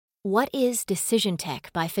What is Decision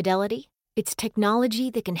Tech by Fidelity? It's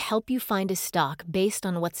technology that can help you find a stock based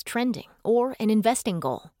on what's trending or an investing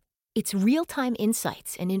goal. It's real-time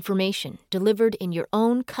insights and information delivered in your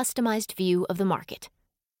own customized view of the market.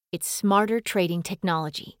 It's smarter trading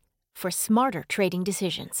technology for smarter trading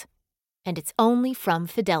decisions. And it's only from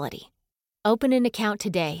Fidelity. Open an account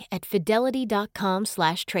today at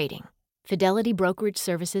fidelity.com/trading. Fidelity Brokerage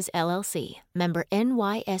Services, LLC. Member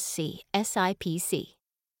NYSE, SIPC.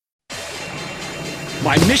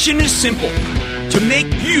 My mission is simple, to make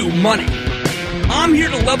you money. I'm here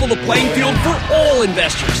to level the playing field for all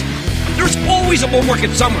investors. There's always a bull market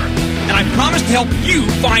somewhere, and I promise to help you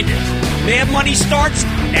find it. Mad Money starts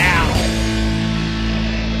now.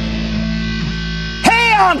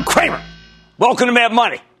 Hey, I'm Cramer. Welcome to Mad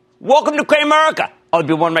Money. Welcome to Cramerica. I'll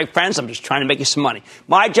be one of my friends. I'm just trying to make you some money.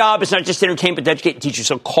 My job is not just to entertain, but to educate and teach you.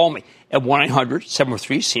 So call me at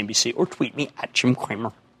 1-800-743-CNBC or tweet me at Jim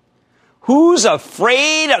Cramer. Who's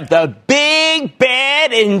afraid of the big,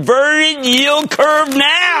 bad, inverted yield curve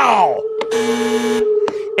now?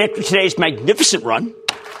 After today's magnificent run,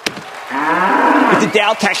 with the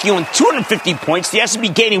Dow tacking on 250 points, the S&P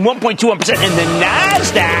gaining 1.21%, and the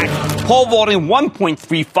NASDAQ pole vaulting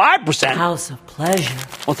 1.35%. House of pleasure.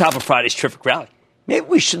 On top of Friday's terrific rally. Maybe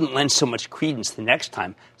we shouldn't lend so much credence the next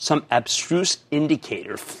time some abstruse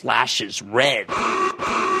indicator flashes red.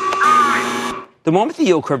 The moment the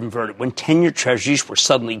yield curve inverted, when 10-year treasuries were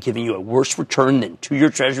suddenly giving you a worse return than 2-year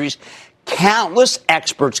treasuries, countless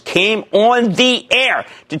experts came on the air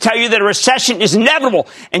to tell you that a recession is inevitable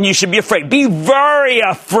and you should be afraid. Be very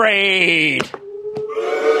afraid.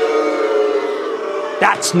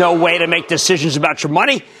 That's no way to make decisions about your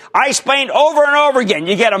money. I explained over and over again,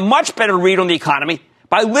 you get a much better read on the economy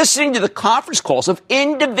by listening to the conference calls of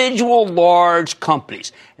individual large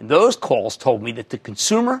companies. And those calls told me that the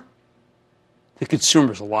consumer's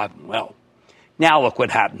alive and well. Now look what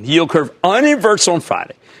happened. The yield curve uninverts on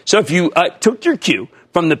Friday. So if you took your cue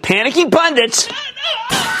from the panicking pundits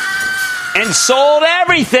and sold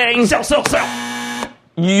everything, sell,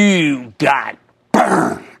 you got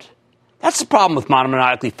burned. That's the problem with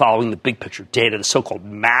monomaniacally following the big picture data, the so-called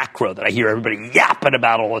macro that I hear everybody yapping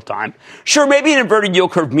about all the time. Sure, maybe an inverted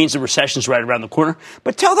yield curve means the recession's right around the corner,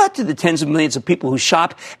 but tell that to the tens of millions of people who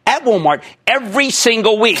shop at Walmart every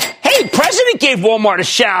single week. Hey, President gave Walmart a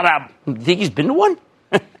shout-out. Think he's been to one?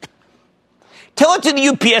 Tell it to the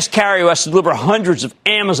UPS carrier who has to deliver hundreds of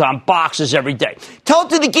Amazon boxes every day. Tell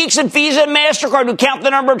it to the geeks at Visa and MasterCard who count the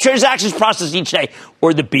number of transactions processed each day.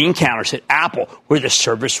 Or the bean counters at Apple, where the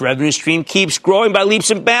service revenue stream keeps growing by leaps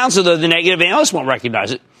and bounds, although the negative analysts won't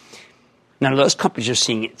recognize it. None of those companies are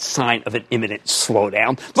seeing a sign of an imminent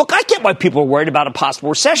slowdown. Look, I get why people are worried about a possible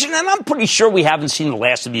recession, and I'm pretty sure we haven't seen the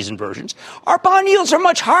last of these inversions. Our bond yields are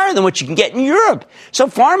much higher than what you can get in Europe. So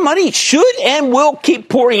foreign money should and will keep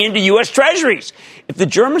pouring into U.S. treasuries. If the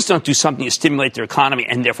Germans don't do something to stimulate their economy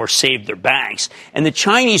and therefore save their banks, and the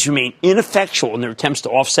Chinese remain ineffectual in their attempts to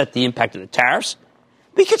offset the impact of the tariffs,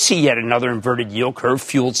 we could see yet another inverted yield curve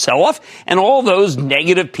fueled sell-off, and all those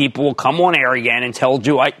negative people will come on air again and tell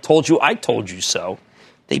you, I told you so.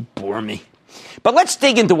 They bore me. But let's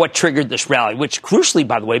dig into what triggered this rally, which crucially,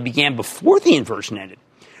 by the way, began before the inversion ended.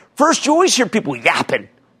 First, you always hear people yapping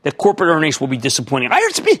that corporate earnings will be disappointing. I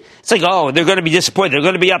heard it's like, oh, they're going to be disappointed. They're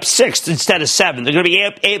going to be up 6 instead of 7. They're going to be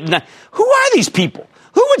up 8. 9. Who are these people?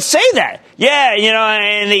 Who would say that? Yeah,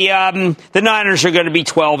 and the Niners are going to be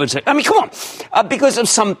 12 and 6. I mean, come on. Because of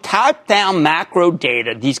some top-down macro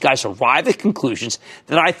data, these guys arrive at conclusions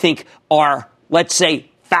that I think are, let's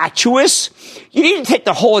say, fatuous. You need to take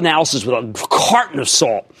the whole analysis with a carton of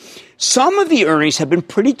salt. Some of the earnings have been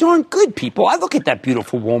pretty darn good, people. I look at that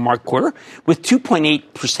beautiful Walmart quarter with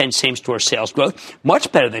 2.8% same-store sales growth,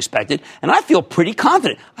 much better than expected, and I feel pretty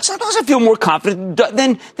confident. Sometimes I feel more confident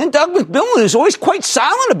than Doug McMillon, who's always quite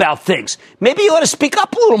silent about things. Maybe he ought to speak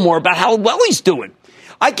up a little more about how well he's doing.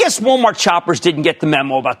 I guess Walmart shoppers didn't get the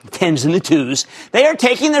memo about the 10s and the 2s. They are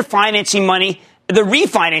taking their financing money, the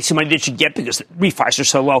refinancing money they should get because the refis are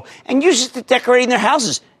so low, and use it to decorating their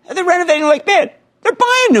houses. They're renovating like mad. They're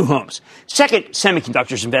buying new homes. Second,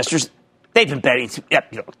 semiconductors investors, they've been betting.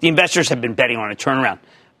 The investors have been betting on a turnaround.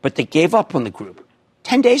 But they gave up on the group.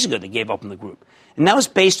 10 days ago, they gave up on the group. And that was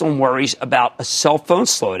based on worries about a cell phone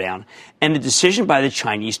slowdown and a decision by the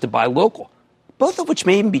Chinese to buy local, both of which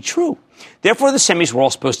may even be true. Therefore, the semis were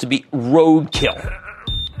all supposed to be roadkill.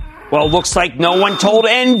 Well, it looks like no one told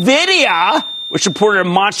NVIDIA, which reported a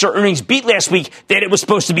monster earnings beat last week, that it was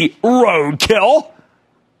supposed to be roadkill.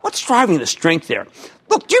 What's driving the strength there?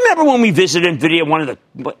 Look, do you remember when we visited NVIDIA? One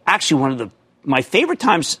of my favorite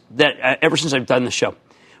times that ever since I've done the show.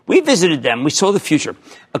 We visited them. We saw the future,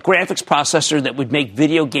 a graphics processor that would make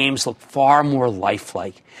video games look far more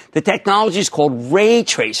lifelike. The technology is called ray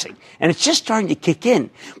tracing, and it's just starting to kick in.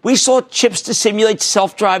 We saw chips to simulate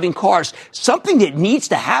self-driving cars, something that needs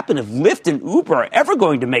to happen if Lyft and Uber are ever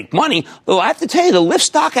going to make money, though I have to tell you, the Lyft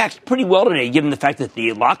stock acts pretty well today, given the fact that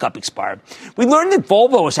the lockup expired. We learned that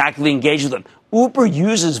Volvo is actively engaged with them. Uber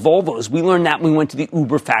uses Volvos. We learned that when we went to the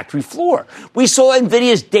Uber factory floor. We saw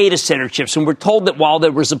NVIDIA's data center chips, and we're told that while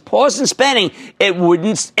there was a pause in spending, it would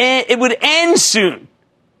end soon.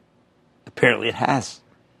 Apparently it has.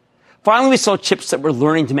 Finally, we saw chips that were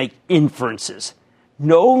learning to make inferences,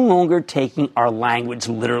 no longer taking our language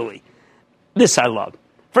literally. This I love.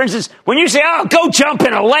 For instance, when you say, oh, go jump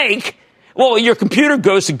in a lake, well, your computer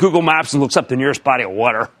goes to Google Maps and looks up the nearest body of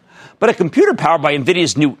water. But a computer powered by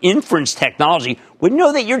NVIDIA's new inference technology would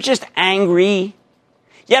know that you're just angry.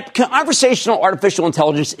 Yep, conversational artificial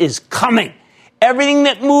intelligence is coming. Everything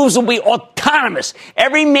that moves will be autonomous.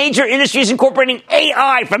 Every major industry is incorporating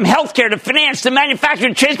AI, from healthcare to finance to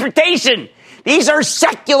manufacturing to transportation. These are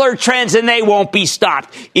secular trends, and they won't be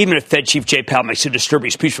stopped. Even if Fed Chief Jay Powell makes a disturbing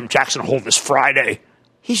speech from Jackson Hole this Friday,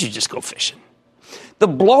 he should just go fishing. The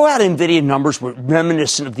blowout NVIDIA numbers were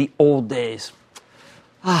reminiscent of the old days.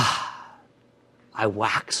 I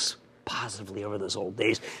wax positively over those old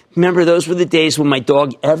days. Remember, those were the days when my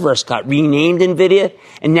dog Everest got renamed NVIDIA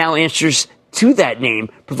and now answers to that name,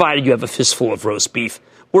 provided you have a fistful of roast beef.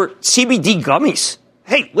 Or CBD gummies.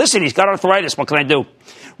 Hey, listen, he's got arthritis. What can I do?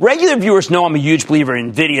 Regular viewers know I'm a huge believer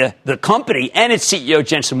in NVIDIA, the company, and its CEO,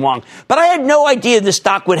 Jensen Huang. But I had no idea this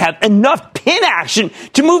stock would have enough pin action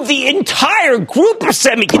to move the entire group of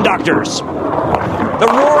semiconductors. The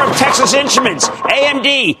roar of Texas Instruments,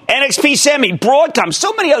 AMD, NXP Semi, Broadcom,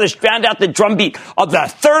 so many others drowned out the drumbeat of the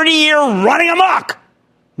 30-year running amok.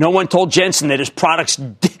 No one told Jensen that his products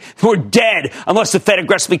were dead unless the Fed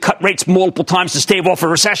aggressively cut rates multiple times to stave off a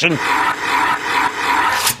recession.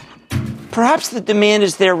 Perhaps the demand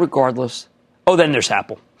is there regardless. Oh, then there's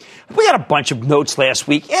Apple. We had a bunch of notes last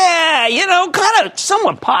week. Yeah, kind of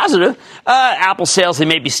somewhat positive. Apple sales, they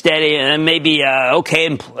may be steady and maybe okay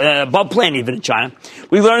and above plan even in China.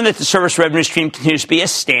 We learned that the service revenue stream continues to be a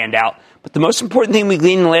standout. But the most important thing we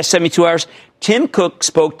gleaned in the last 72 hours, Tim Cook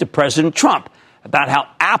spoke to President Trump about how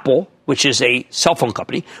Apple, which is a cell phone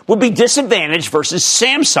company, would be disadvantaged versus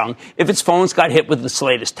Samsung if its phones got hit with this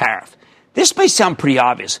latest tariff. This may sound pretty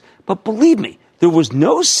obvious, but believe me, there was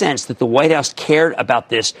no sense that the White House cared about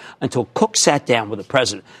this until Cook sat down with the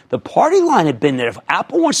president. The party line had been that if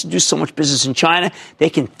Apple wants to do so much business in China, they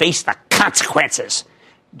can face the consequences.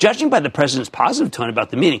 Judging by the president's positive tone about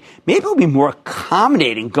the meeting, maybe it'll be more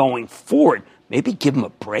accommodating going forward. Maybe give him a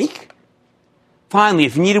break. Finally,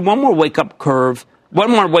 if you needed one more wake-up call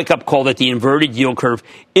that the inverted yield curve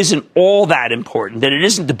isn't all that important, that it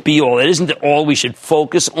isn't the be-all, it isn't all we should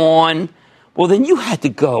focus on, well, then you had to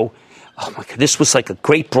go, oh, my God, this was like a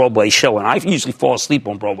great Broadway show, and I usually fall asleep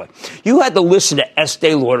on Broadway. You had to listen to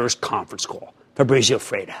Estee Lauder's conference call. Fabrizio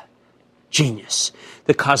Freda, genius.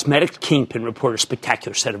 The cosmetic kingpin reported a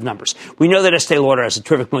spectacular set of numbers. We know that Estee Lauder has a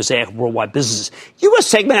terrific mosaic of worldwide businesses. U.S.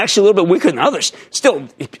 segment actually a little bit weaker than others. Still,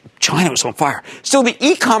 China was on fire. Still, the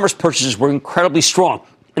e-commerce purchases were incredibly strong,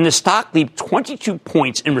 and the stock leaped 22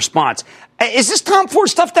 points in response. Is this Tom Ford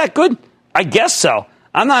stuff that good? I guess so.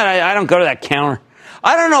 I don't go to that counter.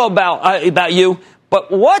 I don't know about you,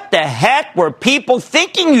 but what the heck were people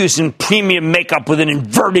thinking using premium makeup with an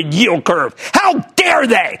inverted yield curve? How dare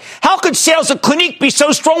they? How could sales of Clinique be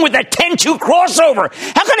so strong with that 10-2 crossover?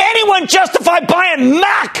 How could anyone justify buying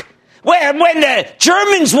MAC when the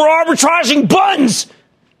Germans were arbitraging buns?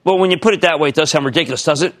 Well, when you put it that way, it does sound ridiculous,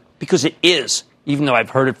 does it? Because it is, even though I've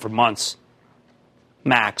heard it for months.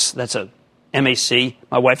 Max, that's a MAC.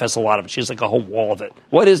 My wife has a lot of it. She has like a whole wall of it.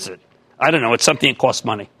 What is it? I don't know. It's something that costs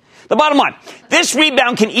money. The bottom line, this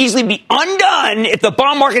rebound can easily be undone if the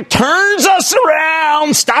bond market turns us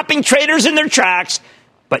around, stopping traders in their tracks,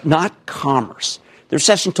 but not commerce. The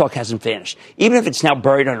recession talk hasn't vanished, even if it's now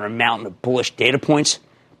buried under a mountain of bullish data points.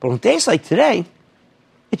 But on days like today,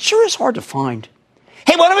 it sure is hard to find.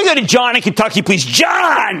 Hey, why don't we go to John in Kentucky, please?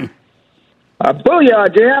 John!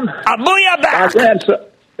 Booyah, Jim. Booyah back!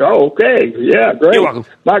 Oh, okay. Yeah, great. You're welcome.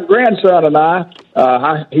 My grandson and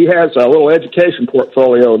I, he has a little education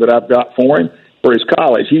portfolio that I've got for him for his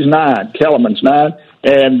college. He's 9. Kellerman's 9.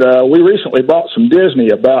 And we recently bought some Disney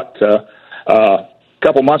about a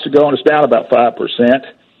couple months ago, and it's down about 5%.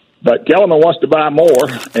 But Kellerman wants to buy more,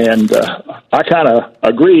 and I kind of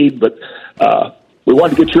agreed, but we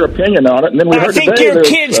wanted to get your opinion on it. And then we heard today your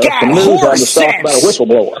kid's got some news on horse the stock sense. about a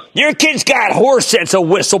whistleblower. Your kid's got horse sense, a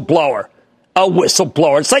whistleblower. a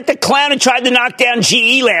whistleblower. It's like the clown who tried to knock down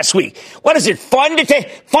GE last week. What is it, fun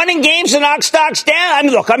in games to knock stocks down? I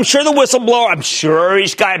mean, look, I'm sure the whistleblower, I'm sure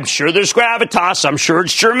there's gravitas, I'm sure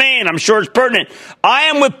it's germane, I'm sure it's pertinent. I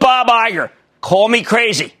am with Bob Iger. Call me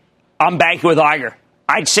crazy. I'm banking with Iger.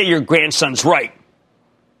 I'd say your grandson's right.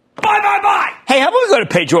 Bye. Hey, how about we go to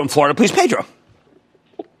Pedro in Florida, please, Pedro?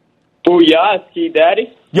 Booyah, Ski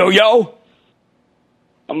Daddy. Yo.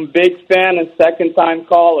 I'm a big fan and second-time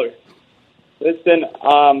caller. Listen,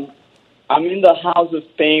 I'm in the house of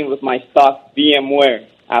pain with my stock VMware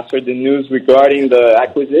after the news regarding the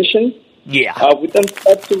acquisition. Yeah. With them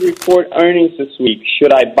set to report earnings this week,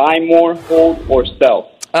 should I buy more, hold, or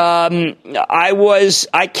sell?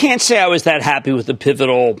 I can't say I was that happy with the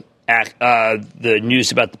Pivotal, the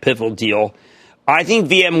news about the Pivotal deal. I think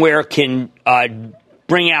VMware can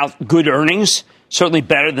bring out good earnings. Certainly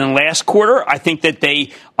better than last quarter. I think that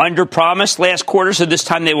they underpromised last quarter, so this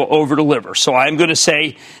time they will overdeliver. So I'm going to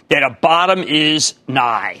say that a bottom is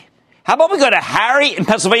nigh. How about we go to Harry in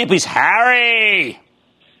Pennsylvania, please? Harry.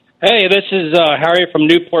 Hey, this is Harry from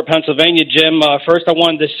Newport, Pennsylvania, Jim. First, I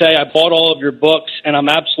wanted to say I bought all of your books, and I'm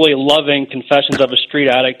absolutely loving Confessions of a Street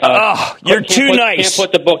Addict. You're too nice.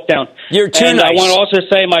 Can't put the book down. You're too nice. I want to also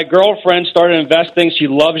say my girlfriend started investing. She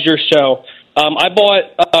loves your show. I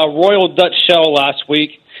bought a Royal Dutch Shell last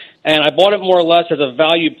week, and I bought it more or less as a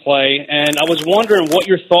value play. And I was wondering what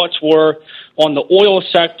your thoughts were on the oil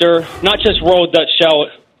sector, not just Royal Dutch Shell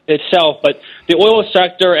itself, but the oil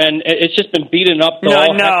sector, and it's just been beaten up.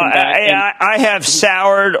 I have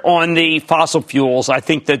soured on the fossil fuels. I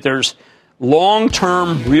think that there's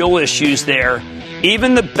long-term real issues there.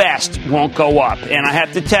 Even the best won't go up. And I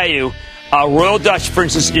have to tell you, Royal Dutch, for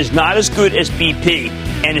instance, is not as good as BP.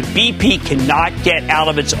 And if BP cannot get out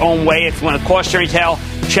of its own way, if you want a cautionary tale,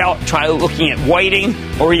 try looking at Whiting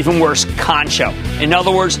or even worse, Concho. In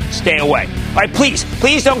other words, stay away. All right, please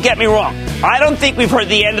don't get me wrong. I don't think we've heard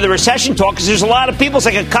the end of the recession talk because there's a lot of people, it's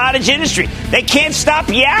like a cottage industry. They can't stop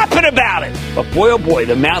yapping about it. But boy, oh boy,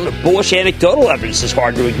 the mountain of bullish anecdotal evidence is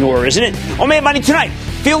hard to ignore, isn't it? On Mad Money tonight,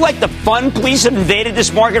 feel like the fun police have invaded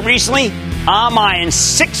this market recently? I'm eyeing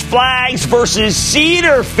Six Flags versus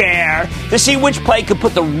Cedar Fair to see which play could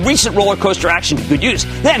put the recent roller coaster action to good use.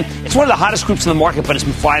 Then, it's one of the hottest groups in the market, but it's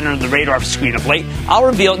been flying under the radar screen of late. I'll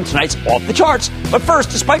reveal it in tonight's Off the Charts. But first,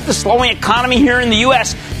 despite the slowing economy here in the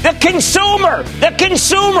U.S., the consumer,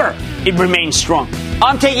 it remains strong.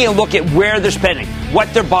 I'm taking a look at where they're spending,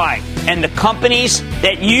 what they're buying, and the companies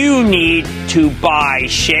that you need to buy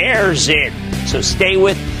shares in. So stay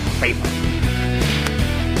with Cramer.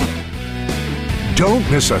 Don't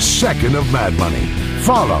miss a second of Mad Money.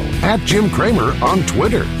 Follow @Jim Cramer on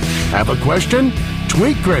Twitter. Have a question?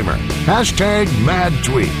 Tweet Cramer.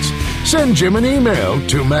 #MadTweets. Send Jim an email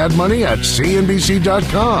to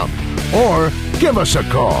madmoney@cnbc.com or give us a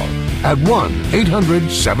call at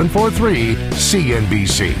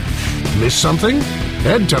 1-800-743-CNBC. Miss something?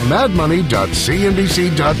 Head to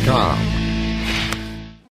madmoney.cnbc.com.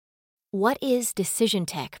 What is Decision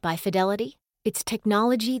Tech by Fidelity? It's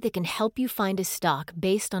technology that can help you find a stock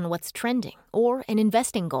based on what's trending or an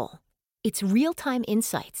investing goal. It's real-time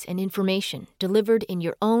insights and information delivered in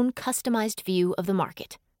your own customized view of the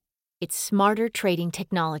market. It's smarter trading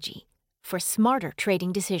technology for smarter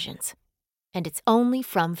trading decisions. And it's only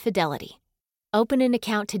from Fidelity. Open an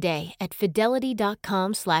account today at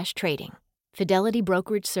fidelity.com/trading. Fidelity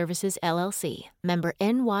Brokerage Services, LLC. Member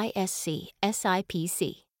NYSE,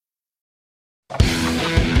 SIPC.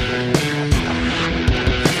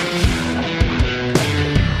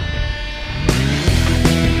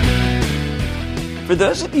 For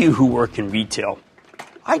those of you who work in retail,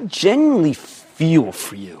 I genuinely feel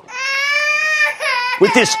for you.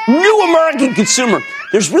 With this new American consumer,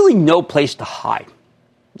 there's really no place to hide.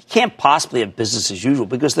 You can't possibly have business as usual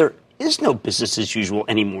because there is no business as usual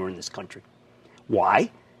anymore in this country. Why?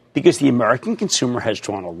 Because the American consumer has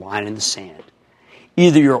drawn a line in the sand.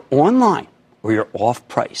 Either you're online or you're off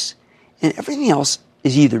price, and everything else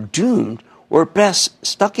is either doomed or at best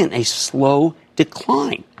stuck in a slow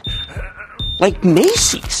decline. Like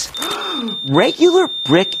Macy's. Regular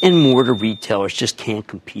brick and mortar retailers just can't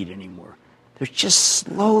compete anymore. They're just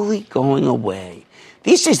slowly going away.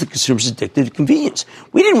 These days, the consumer's addicted to convenience.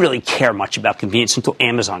 We didn't really care much about convenience until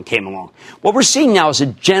Amazon came along. What we're seeing now is a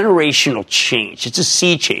generational change. It's a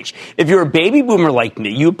sea change. If you're a baby boomer like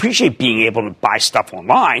me, you appreciate being able to buy stuff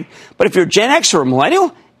online. But if you're a Gen X or a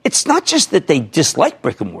millennial, it's not just that they dislike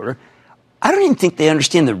brick and mortar. I don't even think they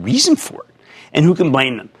understand the reason for it. And who can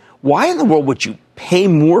blame them? Why in the world would you pay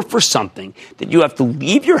more for something that you have to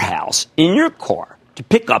leave your house in your car to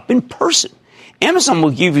pick up in person? Amazon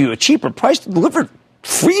will give you a cheaper price to deliver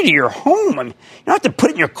free to your home. I mean, you don't have to put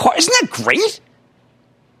it in your car. Isn't that great?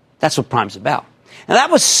 That's what Prime's about. And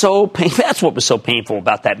that was so painful. That's what was so painful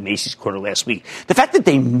about that Macy's quarter last week. The fact that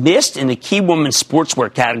they missed in the key women's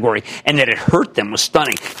sportswear category and that it hurt them was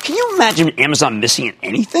stunning. Can you imagine Amazon missing in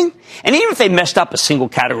anything? And even if they messed up a single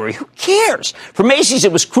category, who cares? For Macy's,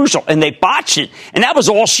 it was crucial, and they botched it, and that was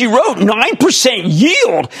all she wrote. 9%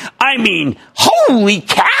 yield. I mean, holy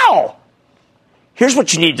cow! Here's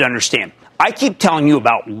what you need to understand. I keep telling you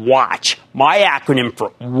about WATCH, my acronym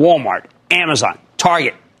for Walmart, Amazon,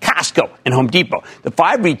 Target, Costco, and Home Depot, the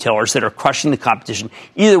 5 retailers that are crushing the competition,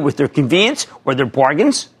 either with their convenience or their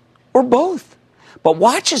bargains, or both. But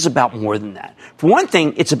WATCH is about more than that. For one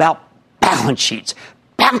thing, it's about balance sheets.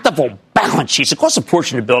 Bountiful balance sheets. It costs a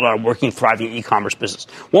fortune to build out a working, thriving e-commerce business.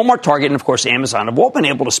 Walmart, Target, and, of course, Amazon have all been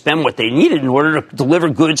able to spend what they needed in order to deliver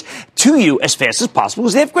goods to you as fast as possible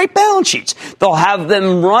because they have great balance sheets. They'll have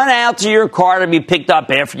them run out to your car to be picked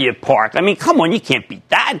up after you park. I mean, come on, you can't beat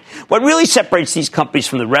that. What really separates these companies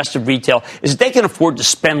from the rest of retail is that they can afford to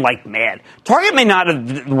spend like mad. Target may not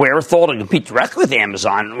have the wherewithal to compete directly with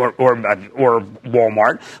Amazon or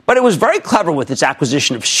Walmart, but it was very clever with its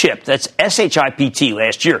acquisition of Shipt, that's SHIPT,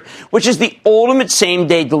 last year, which is the ultimate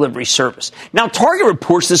same-day delivery service. Now, Target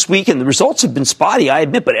reports this week, and the results have been spotty, I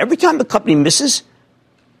admit, but every time the company misses,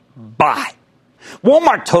 buy.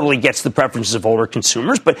 Walmart totally gets the preferences of older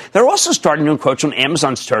consumers, but they're also starting to encroach on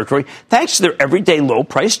Amazon's territory thanks to their everyday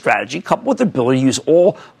low-price strategy, coupled with their ability to use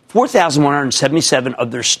all 4,177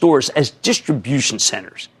 of their stores as distribution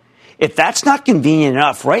centers. If that's not convenient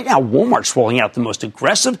enough, right now Walmart's rolling out the most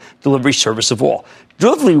aggressive delivery service of all.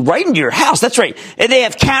 Delivery right into your house. That's right. And they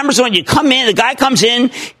have cameras on you. Come in, the guy comes in.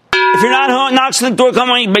 If you're not home, knocks on the door, come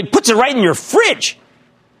on, he puts it right in your fridge.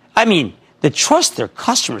 I mean, the trust their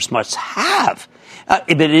customers must have.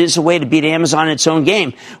 If it is a way to beat Amazon in its own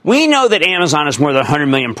game. We know that Amazon has more than 100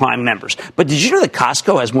 million Prime members. But did you know that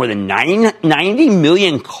Costco has more than 90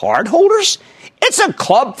 million cardholders? It's a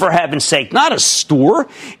club, for heaven's sake, not a store.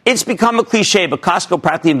 It's become a cliche, but Costco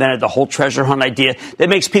practically invented the whole treasure hunt idea that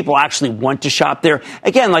makes people actually want to shop there.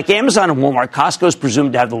 Again, like Amazon and Walmart, Costco is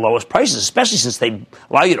presumed to have the lowest prices, especially since they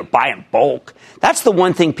allow you to buy in bulk. That's the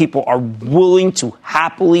one thing people are willing to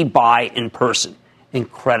happily buy in person.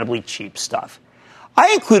 Incredibly cheap stuff.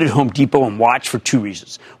 I included Home Depot and WATCH for 2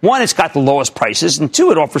 reasons. One, it's got the lowest prices, and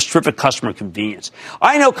 2, it offers terrific customer convenience.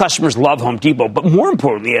 I know customers love Home Depot, but more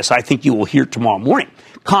importantly, as I think you will hear tomorrow morning,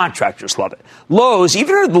 contractors love it. Lowe's,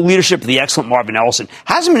 even under the leadership of the excellent Marvin Ellison,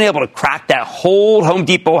 hasn't been able to crack that hold Home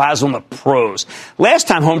Depot has on the pros. Last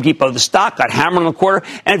time Home Depot, the stock got hammered in the quarter,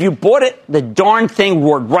 and if you bought it, the darn thing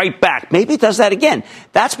roared right back. Maybe it does that again.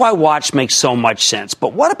 That's why WATCH makes so much sense.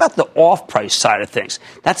 But what about the off-price side of things?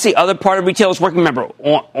 That's the other part of retail that's working. Remember,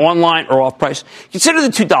 online or off-price. Consider the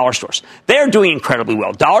 $2 stores. They're doing incredibly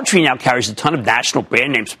well. Dollar Tree now carries a ton of national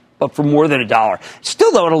brand names, but for more than $1.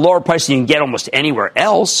 Still, though, at a lower price than you can get almost anywhere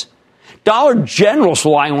else. Dollar General's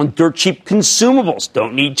relying on dirt cheap consumables.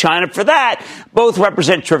 Don't need China for that. Both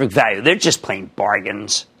represent terrific value. They're just plain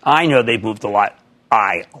bargains. I know they've moved a lot.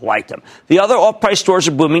 I like them. The other off-price stores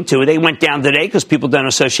are booming, too. They went down today because people don't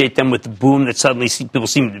associate them with the boom that suddenly people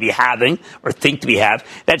seem to be having or think to be have.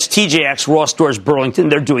 That's TJX, Ross Stores, Burlington.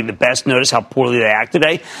 They're doing the best. Notice how poorly they act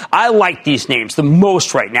today. I like these names the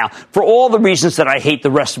most right now for all the reasons that I hate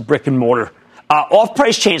the rest of brick and mortar.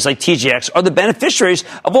 Off-price chains like TJX are the beneficiaries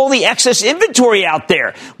of all the excess inventory out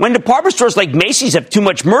there. When department stores like Macy's have too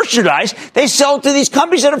much merchandise, they sell it to these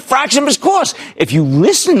companies at a fraction of its cost. If you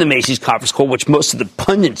listen to Macy's conference call, which most of the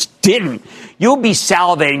pundits didn't, you'll be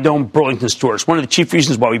salivating to own Burlington stores. One of the chief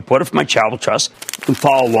reasons why we bought it from my charitable trust. You can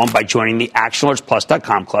follow along by joining the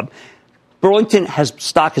ActionAlertsPlus.com club. Burlington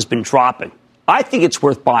stock has been dropping. I think it's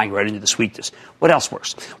worth buying right into this weakness. What else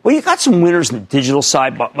works? Well, you got some winners in the digital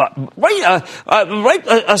side, right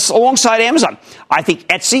alongside Amazon. I think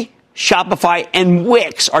Etsy, Shopify, and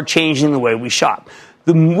Wix are changing the way we shop.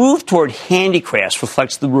 The move toward handicrafts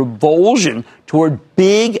reflects the revulsion toward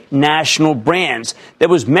big national brands that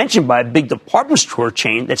was mentioned by a big department store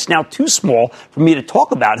chain that's now too small for me to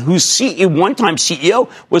talk about, whose one-time CEO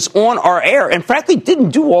was on our air and, frankly,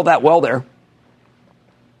 didn't do all that well there.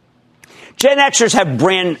 Gen Xers have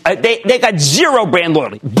they got zero brand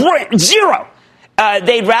loyalty. Zero.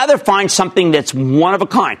 They'd rather find something that's one of a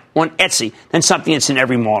kind on Etsy than something that's in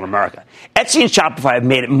every mall in America. Etsy and Shopify have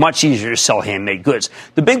made it much easier to sell handmade goods.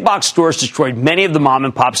 The big box stores destroyed many of the mom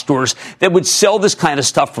and pop stores that would sell this kind of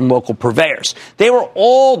stuff from local purveyors. They were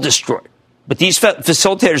all destroyed. But these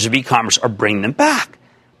facilitators of e-commerce are bringing them back.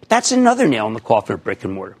 But that's another nail in the coffin of brick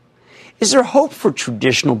and mortar. Is there hope for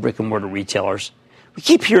traditional brick and mortar retailers? We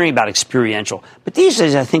keep hearing about experiential, but these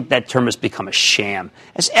days I think that term has become a sham,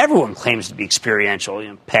 as everyone claims to be experiential.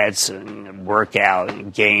 Pets, and workout,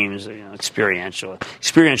 and games,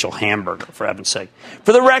 experiential hamburger, for heaven's sake.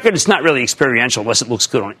 For the record, it's not really experiential unless it looks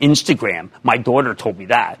good on Instagram. My daughter told me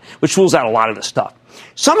that, which rules out a lot of the stuff.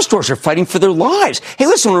 Some stores are fighting for their lives. Hey,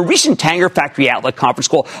 listen, on a recent Tanger Factory Outlet conference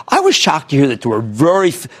call, I was shocked to hear that there were a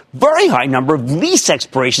very, very high number of lease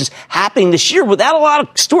expirations happening this year without a lot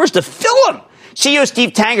of stores to fill them. CEO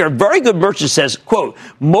Steve Tanger, a very good merchant, says, quote,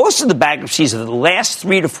 most of the bankruptcies of the last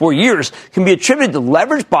 3 to 4 years can be attributed to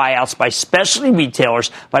leveraged buyouts by specialty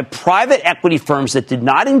retailers, by private equity firms that did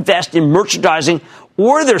not invest in merchandising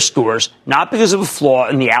or their stores, not because of a flaw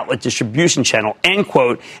in the outlet distribution channel, end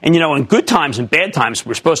quote. And, in good times and bad times,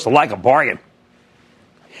 we're supposed to like a bargain.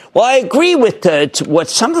 Well, I agree with what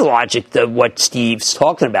some of the logic of what Steve's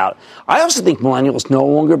talking about. I also think millennials no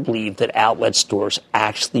longer believe that outlet stores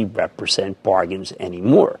actually represent bargains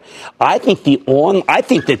anymore. I think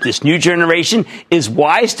that this new generation is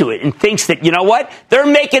wise to it and thinks that, they're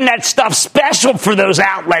making that stuff special for those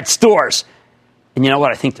outlet stores. And you know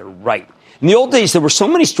what? I think they're right. In the old days, there were so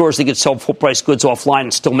many stores that could sell full-price goods offline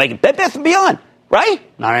and still make it. Bed Bath & Beyond. Right?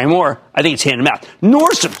 Not anymore. I think it's hand to mouth.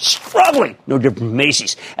 Nordstrom, struggling. No different from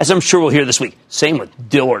Macy's, as I'm sure we'll hear this week. Same with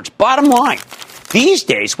Dillard's. Bottom line, these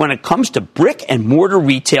days, when it comes to brick and mortar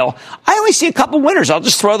retail, I only see a couple winners. I'll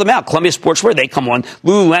just throw them out. Columbia Sportswear, they come on.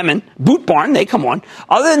 Lululemon, Boot Barn, they come on.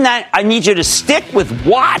 Other than that, I need you to stick with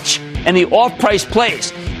Watch and the off-price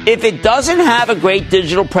plays. If it doesn't have a great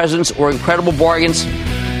digital presence or incredible bargains,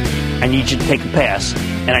 I need you to take a pass,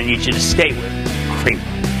 and I need you to stay with Cramer.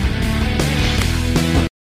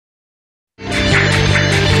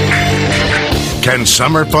 Can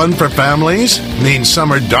summer fun for families mean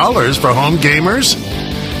summer dollars for home gamers?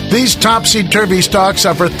 These topsy-turvy stocks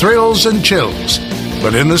offer thrills and chills.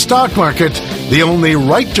 But in the stock market, the only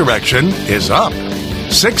right direction is up.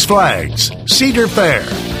 Six Flags, Cedar Fair.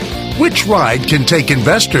 Which ride can take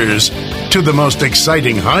investors to the most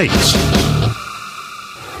exciting heights?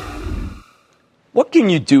 What can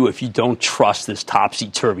you do if you don't trust this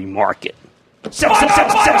topsy-turvy market?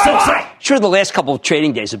 Sure, the last couple of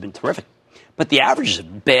trading days have been terrific. But the average is a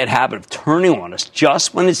bad habit of turning on us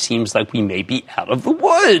just when it seems like we may be out of the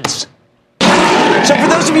woods. So for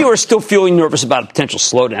those of you who are still feeling nervous about a potential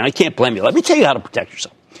slowdown, I can't blame you. Let me tell you how to protect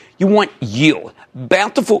yourself. You want yield,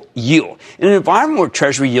 bountiful yield. In an environment where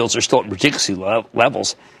Treasury yields are still at ridiculously low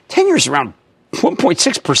levels, 10 years around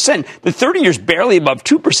 1.6%, the 30 years barely above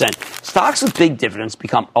 2%, stocks with big dividends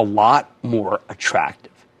become a lot more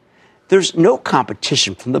attractive. There's no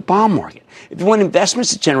competition from the bond market. If you want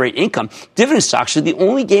investments that generate income, dividend stocks are the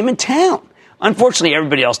only game in town. Unfortunately,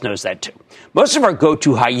 everybody else knows that too. Most of our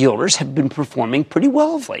go-to high yielders have been performing pretty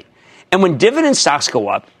well of late. And when dividend stocks go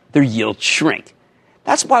up, their yields shrink.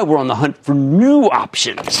 That's why we're on the hunt for new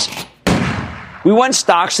options. We want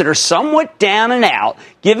stocks that are somewhat down and out,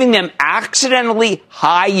 giving them accidentally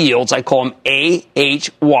high yields. I call them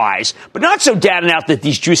AHYs, but not so down and out that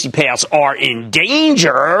these juicy payouts are in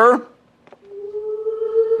danger.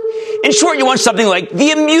 In short, you want something like the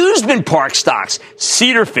amusement park stocks,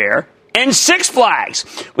 Cedar Fair, and Six Flags.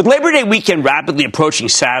 With Labor Day weekend rapidly approaching,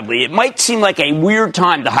 sadly, it might seem like a weird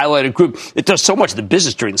time to highlight a group that does so much of the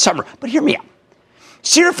business during the summer. But hear me out.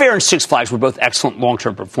 Cedar Fair and Six Flags were both excellent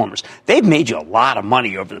long-term performers. They've made you a lot of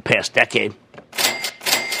money over the past decade.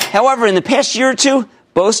 However, in the past year or two,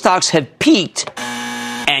 both stocks have peaked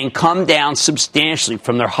and come down substantially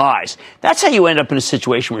from their highs. That's how you end up in a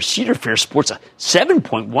situation where Cedar Fair sports a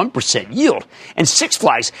 7.1% yield and Six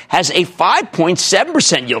Flags has a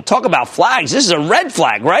 5.7% yield. Talk about flags. This is a red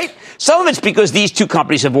flag, right? Some of it's because these two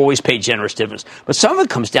companies have always paid generous dividends, but some of it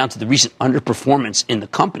comes down to the recent underperformance in the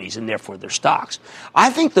companies and therefore their stocks.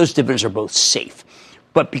 I think those dividends are both safe.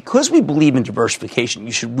 But because we believe in diversification,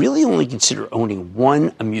 you should really only consider owning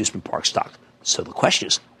one amusement park stock. So the question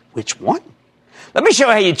is, which one? Let me show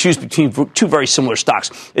you how you choose between two very similar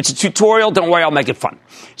stocks. It's a tutorial. Don't worry, I'll make it fun.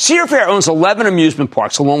 Cedar Fair owns 11 amusement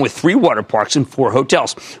parks, along with 3 water parks and 4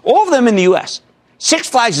 hotels, all of them in the U.S. Six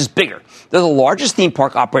Flags is bigger. They're the largest theme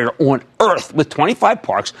park operator on Earth, with 25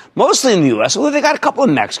 parks, mostly in the U.S., although they got a couple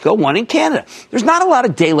in Mexico, one in Canada. There's not a lot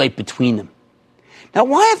of daylight between them. Now,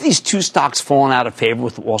 why have these two stocks fallen out of favor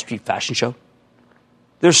with the Wall Street fashion show?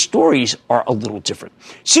 Their stories are a little different.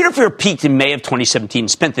 Cedar Fair peaked in May of 2017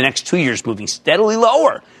 and spent the next 2 years moving steadily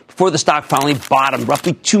lower before the stock finally bottomed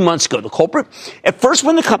roughly 2 months ago. The culprit? At first,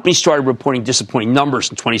 when the company started reporting disappointing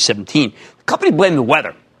numbers in 2017, the company blamed the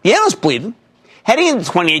weather. The analysts believed them. Heading into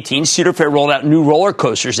 2018, Cedar Fair rolled out new roller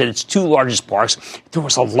coasters at its 2 largest parks. There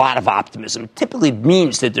was a lot of optimism. It typically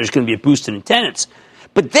means that there's going to be a boost in attendance.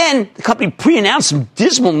 But then the company pre-announced some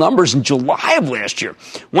dismal numbers in July of last year.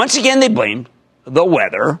 Once again, they blamed the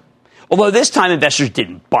weather, although this time investors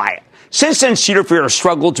didn't buy it. Since then, Cedar Fair has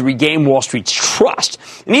struggled to regain Wall Street's trust.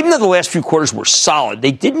 And even though the last few quarters were solid,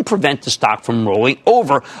 they didn't prevent the stock from rolling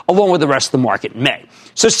over along with the rest of the market in May.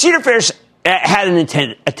 So Cedar Fair's had an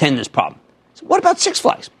attendance problem. So what about Six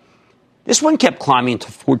Flags? This one kept climbing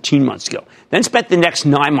until 14 months ago, then spent the next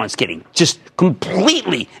 9 months getting just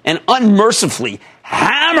completely and unmercifully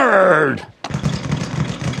hammered,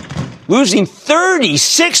 losing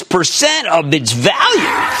 36% of its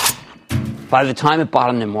value by the time it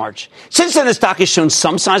bottomed in March. Since then, the stock has shown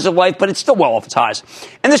some signs of life, but it's still well off its highs.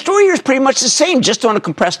 And the story here is pretty much the same, just on a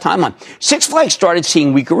compressed timeline. Six Flags started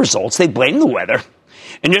seeing weaker results. They blamed the weather.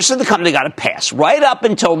 And just so the company got a pass, right up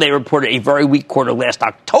until they reported a very weak quarter last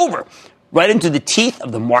October, right into the teeth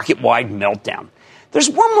of the market-wide meltdown. There's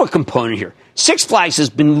one more component here. Six Flags has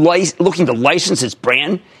been looking to license its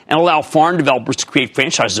brand and allow foreign developers to create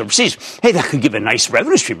franchises overseas. Hey, that could give a nice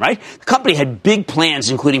revenue stream, right? The company had big plans,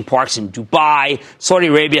 including parks in Dubai, Saudi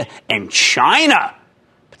Arabia, and China.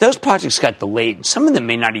 But those projects got delayed, and some of them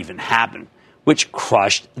may not even happen, which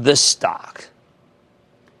crushed the stock.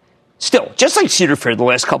 Still, just like Cedar Fair, the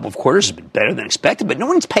last couple of quarters have been better than expected, but no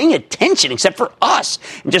one's paying attention except for us.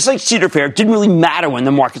 And just like Cedar Fair, it didn't really matter when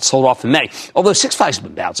the market sold off in May, although Six Flags has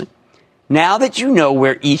been bouncing. Now that you know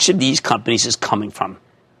where each of these companies is coming from,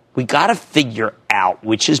 we got to figure out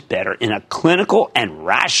which is better in a clinical and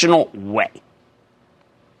rational way.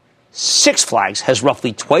 Six Flags has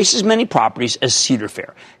roughly twice as many properties as Cedar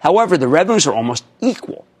Fair. However, the revenues are almost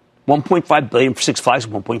equal. $1.5 billion for Six Flags,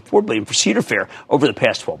 $1.4 billion for Cedar Fair over the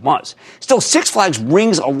past 12 months. Still, Six Flags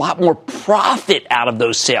wrings a lot more profit out of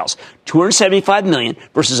those sales. $275 million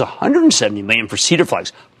versus $170 million for Cedar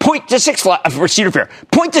Flags. Point to Six Flags for Cedar Fair.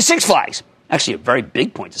 Point to Six Flags. Actually, a very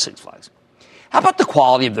big point to Six Flags. How about the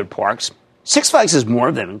quality of their parks? Six Flags has more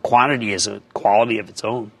of them, and quantity is a quality of its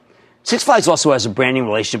own. Six Flags also has a branding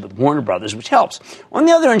relationship with Warner Brothers, which helps. On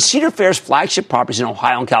the other hand, Cedar Fair's flagship properties in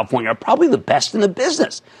Ohio and California are probably the best in the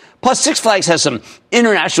business. Plus, Six Flags has some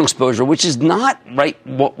international exposure, which is not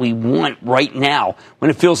what we want right now when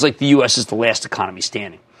it feels like the U.S. is the last economy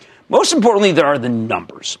standing. Most importantly, there are the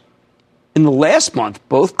numbers. In the last month,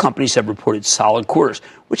 both companies have reported solid quarters,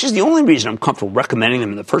 which is the only reason I'm comfortable recommending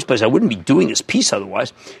them in the first place. I wouldn't be doing this piece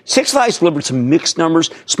otherwise. Six Flags delivered some mixed numbers,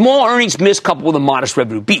 small earnings miss coupled with a modest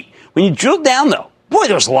revenue beat. When you drill down, though, boy,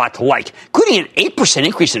 there's a lot to like, including an 8%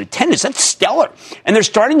 increase in attendance. That's stellar. And they're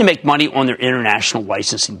starting to make money on their international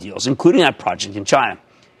licensing deals, including that project in China.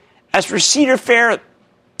 As for Cedar Fair,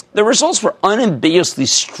 the results were unambiguously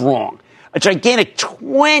strong. A gigantic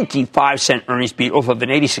 25-cent earnings beat off of an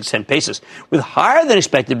 86-cent basis, with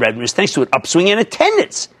higher-than-expected revenues thanks to an upswing in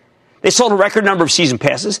attendance. They sold a record number of season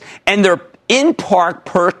passes, and their in-park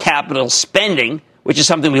per capita spending, which is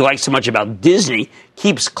something we like so much about Disney,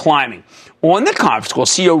 keeps climbing. On the conference call,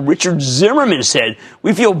 CEO Richard Zimmerman said,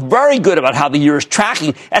 "We feel very good about how the year is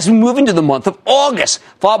tracking as we move into the month of August,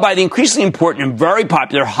 followed by the increasingly important and very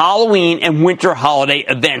popular Halloween and winter holiday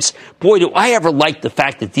events." Boy, do I ever like the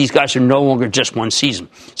fact that these guys are no longer just one season.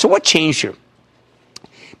 So what changed here?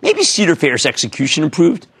 Maybe Cedar Fair's execution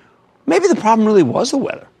improved. Maybe the problem really was the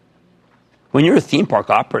weather. When you're a theme park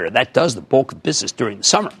operator, that does the bulk of business during the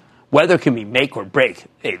summer. Weather can be make or break.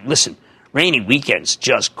 Hey, listen, rainy weekends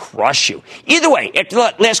just crush you. Either way, after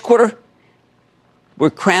the last quarter, we're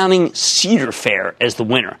crowning Cedar Fair as the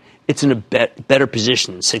winner. It's in a better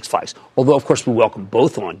position than Six Flags, although, of course, we welcome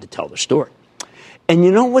both on to tell their story. And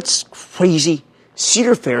you know what's crazy?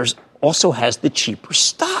 Cedar Fair also has the cheaper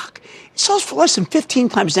stock. It sells for less than 15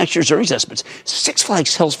 times next year's earnings estimates. Six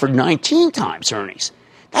Flags sells for 19 times earnings.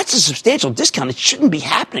 That's a substantial discount. It shouldn't be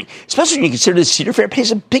happening, especially when you consider that Cedar Fair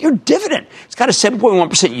pays a bigger dividend. It's got a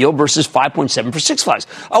 7.1% yield versus 5.7% for Six Flags.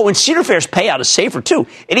 Oh, and Cedar Fair's payout is safer, too.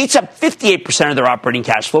 It eats up 58% of their operating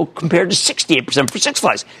cash flow compared to 68% for Six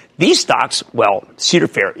Flags. These stocks, well, Cedar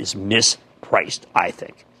Fair is mispriced, I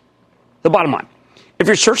think. The bottom line, if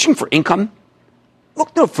you're searching for income,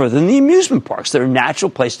 look no further than the amusement parks. They're a natural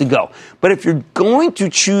place to go. But if you're going to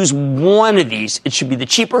choose one of these, it should be the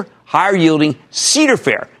cheaper, higher-yielding Cedar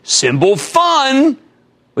Fair. Symbol fun,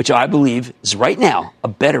 which I believe is right now a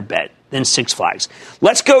better bet than Six Flags.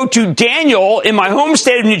 Let's go to Daniel in my home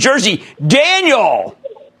state of New Jersey. Daniel!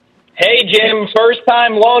 Hey, Jim. First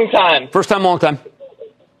time, long time. First time, long time.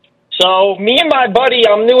 So me and my buddy,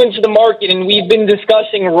 I'm new into the market, and we've been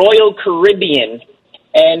discussing Royal Caribbean.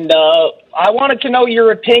 And I wanted to know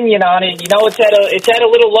your opinion on it. You know, it's at a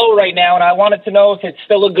little low right now, and I wanted to know if it's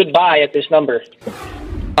still a good buy at this number.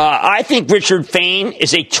 I think Richard Fain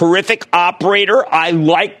is a terrific operator. I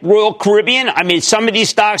like Royal Caribbean. I mean, some of these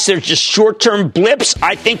stocks are just short-term blips.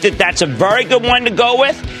 I think that that's a very good one to go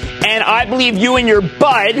with. And I believe you and your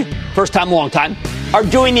bud, first time, long time, are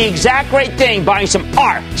doing the exact right thing, buying some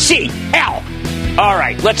RCL. All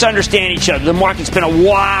right, let's understand each other. The market's been a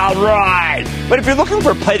wild ride. But if you're looking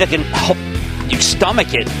for a play that can help you stomach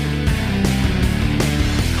it,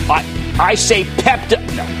 I say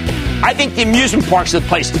no. I think the amusement parks are the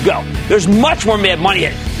place to go. There's much more mad money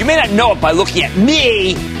in it. You may not know it by looking at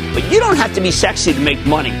me, but you don't have to be sexy to make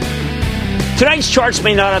money. Tonight's charts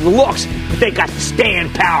may not have the looks, but they got the staying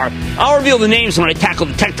power. I'll reveal the names when I tackle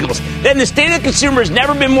the technicals. Then the state of the consumer has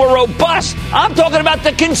never been more robust. I'm talking about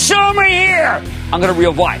the consumer here. I'm going to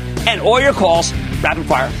reveal why. And all your calls, rapid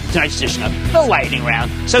fire, tonight's edition of the Lightning Round.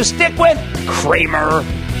 So stick with Cramer.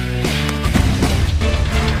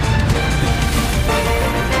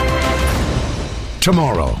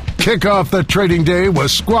 Tomorrow, kick off the trading day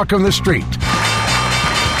with Squawk on the Street.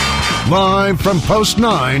 Live from Post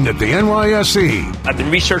 9 at the NYSE. I've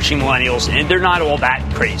been researching millennials, and they're not all that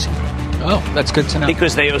crazy. Oh, that's good to know.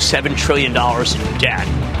 Because they owe $7 trillion in debt.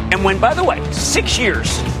 And when, by the way, 6 years,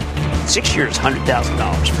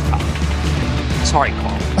 $100,000 for college. Sorry,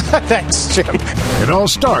 Carl. Thanks, Jim. It all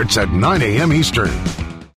starts at 9 a.m. Eastern.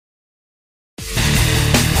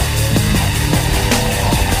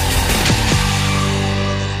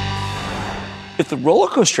 If the roller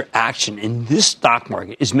coaster action in this stock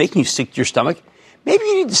market is making you sick to your stomach, maybe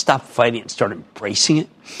you need to stop fighting and start embracing it.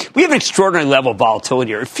 We have an extraordinary level of volatility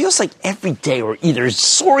here. It feels like every day we're either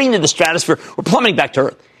soaring to the stratosphere or plummeting back to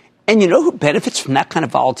earth. And you know who benefits from that kind of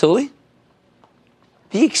volatility?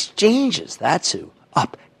 The exchanges. That's who.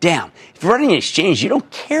 Up, down. If you're running an exchange, you don't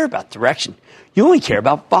care about direction. You only care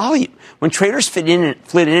about volume. When traders flit in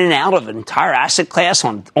and out of an entire asset class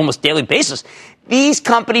on almost daily basis, these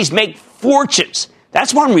companies make fortunes.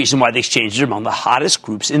 That's one reason why the exchanges are among the hottest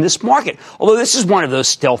groups in this market. Although this is one of those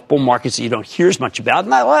stealth bull markets that you don't hear as much about.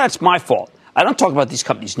 Well, that's my fault. I don't talk about these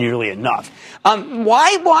companies nearly enough.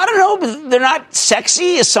 Why? Well, I don't know. But they're not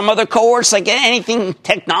sexy as some other cohorts, like anything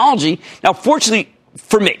technology. Now, fortunately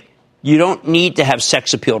for me, you don't need to have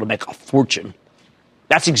sex appeal to make a fortune.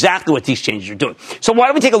 That's exactly what these exchanges are doing. So why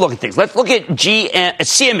don't we take a look at things? Let's look at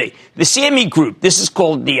CME. The CME group, this is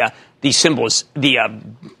called the symbol is the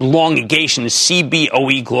elongation is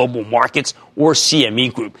CBOE Global Markets, or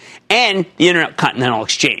CME Group, and the Intercontinental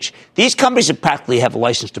Exchange. These companies practically have a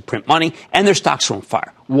license to print money, and their stocks are on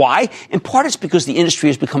fire. Why? In part, it's because the industry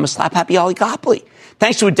has become a slap-happy oligopoly.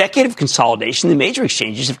 Thanks to a decade of consolidation, the major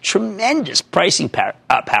exchanges have tremendous pricing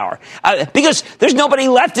power because there's nobody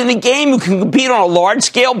left in the game who can compete on a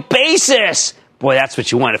large-scale basis. Boy, that's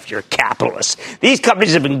what you want if you're a capitalist. These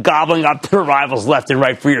companies have been gobbling up their rivals left and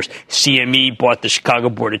right for years. CME bought the Chicago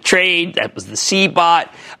Board of Trade. That was the CBOT.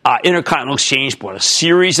 Intercontinental Exchange bought a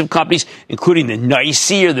series of companies, including the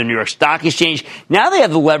NYSE, or the New York Stock Exchange. Now they have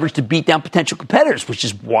the leverage to beat down potential competitors, which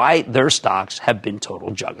is why their stocks have been total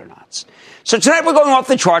juggernauts. So tonight we're going off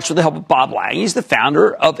the charts with the help of Bob Lang. He's the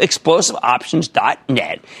founder of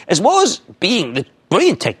ExplosiveOptions.net, as well as being the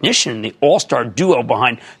brilliant technician and the all-star duo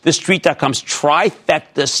behind TheStreet.com's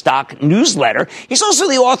trifecta stock newsletter. He's also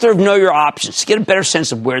the author of Know Your Options to get a better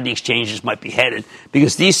sense of where the exchanges might be headed,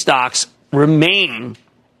 because these stocks remain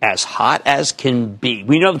as hot as can be.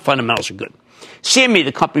 We know the fundamentals are good. CME,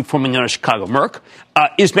 the company formerly known as Chicago Merc,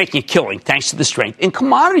 is making a killing thanks to the strength in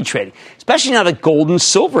commodity trading, especially now that gold and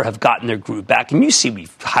silver have gotten their groove back. And you see we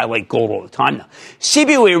highlight gold all the time now.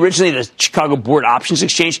 CBOE, originally the Chicago Board Options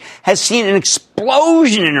Exchange, has seen an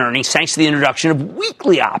explosion in earnings thanks to the introduction of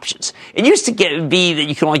weekly options. It used to be that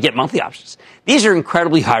you could only get monthly options. These are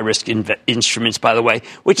incredibly high-risk instruments, by the way,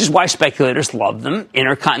 which is why speculators love them.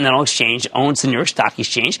 Intercontinental Exchange owns the New York Stock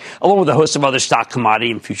Exchange, along with a host of other stock,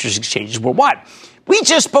 commodity, and futures exchanges worldwide. We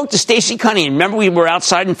just spoke to Stacey Cunningham. Remember, we were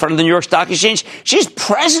outside in front of the New York Stock Exchange? She's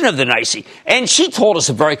president of the NYSE, and she told us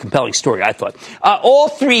a very compelling story, I thought. All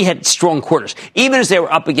three had strong quarters, even as they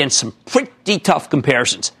were up against some pretty tough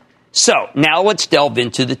comparisons. So now let's delve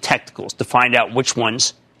into the technicals to find out which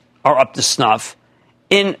ones are up to snuff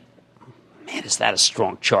in... Man, is that a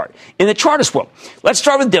strong chart. In the chartist world, let's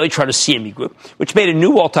start with the daily chart of CME Group, which made a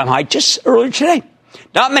new all-time high just earlier today.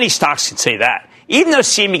 Not many stocks can say that. Even though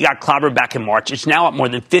CME got clobbered back in March, it's now up more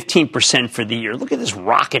than 15% for the year. Look at this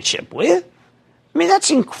rocket ship, will you? I mean,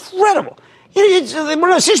 that's incredible. It's one of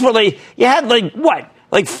those things where you had,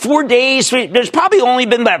 like 4 days. There's probably only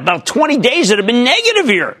been about 20 days that have been negative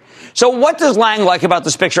here. So what does Lang like about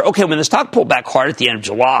this picture? Okay, when the stock pulled back hard at the end of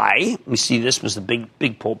July, we see this was the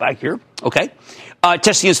big pullback here. Okay.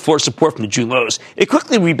 testing its floor support from the June lows. It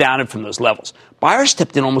quickly rebounded from those levels. Buyers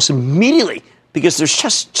stepped in almost immediately because there's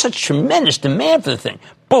just such tremendous demand for the thing.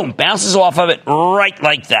 Boom, bounces off of it right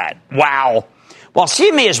like that. Wow. While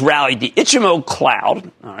CME has rallied, the Ichimoku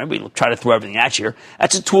Cloud, all right, we'll try to throw everything at you here.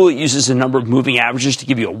 That's a tool that uses a number of moving averages to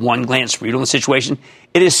give you a one-glance read on the situation.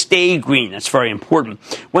 It has stayed green. That's very important.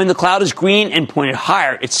 When the cloud is green and pointed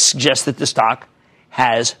higher, it suggests that the stock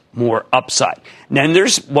has more upside. And then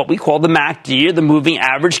there's what we call the MACD, or the moving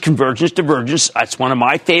average convergence divergence. That's one of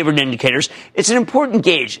my favorite indicators. It's an important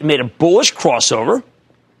gauge. It made a bullish crossover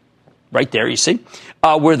right there, you see,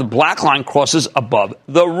 where the black line crosses above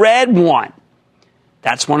the red one.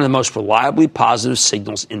 That's one of the most reliably positive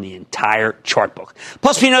signals in the entire chart book.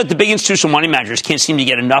 Plus, we know that the big institutional money managers can't seem to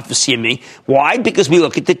get enough of CME. Why? Because we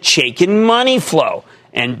look at the Chaikin money flow.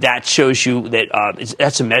 And that shows you that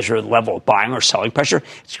that's a measure of the level of buying or selling pressure.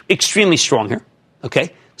 It's extremely strong here.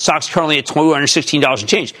 Okay? Stock's currently at $216 and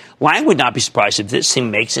change. Lang would not be surprised if this thing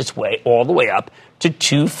makes its way all the way up to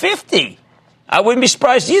 $250. I wouldn't be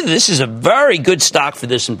surprised either. This is a very good stock for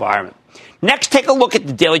this environment. Next, take a look at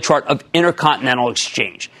the daily chart of Intercontinental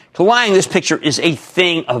Exchange. To Lang, this picture is a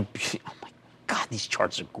thing of beauty. Oh, my God, these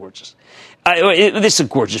charts are gorgeous. This is a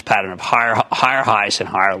gorgeous pattern of higher highs and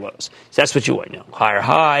higher lows. So that's what you want to know. Higher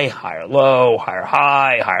high, higher low, higher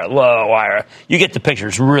high, higher low, higher. You get the picture.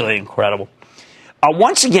 It's really incredible.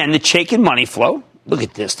 Once again, the Chaikin money flow, look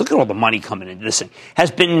at this. Look at all the money coming into this thing. Has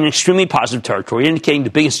been in extremely positive territory, indicating the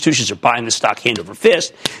big institutions are buying the stock hand over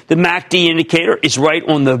fist. The MACD indicator is right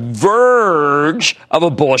on the verge of a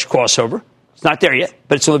bullish crossover. It's not there yet,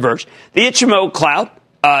 but it's on the verge. The Ichimoku Cloud.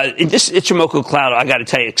 In this Ichimoku Cloud, I got to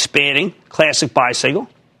tell you, expanding, classic buy signal.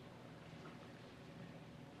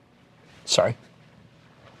 Sorry.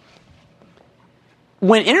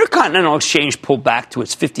 When Intercontinental Exchange pulled back to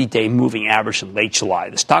its 50-day moving average in late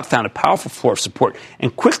July, the stock found a powerful floor of support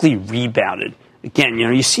and quickly rebounded. Again,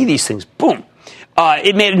 you see these things, boom.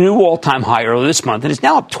 It made a new all-time high earlier this month and is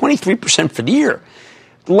now up 23% for the year.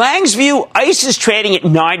 Lang's view, ICE is trading at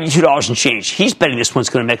 $92 and change. He's betting this one's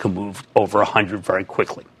going to make a move over 100 very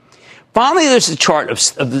quickly. Finally, there's the chart of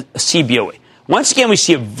the CBOE. Once again, we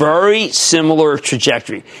see a very similar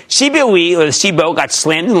trajectory. CBOE, or the CBOE, got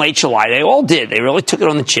slammed in late July. They all did. They really took it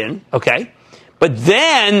on the chin, okay? But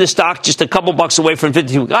then the stock, just a couple bucks away from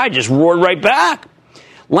 52 guy, just roared right back.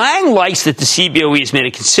 Lang likes that the CBOE has made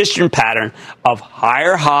a consistent pattern of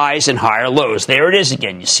higher highs and higher lows. There it is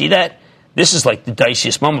again. You see that? This is like the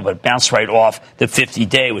diciest moment, but it bounced right off the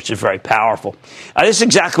 50-day, which is very powerful. This is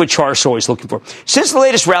exactly what charts are always looking for. Since the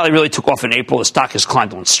latest rally really took off in April, the stock has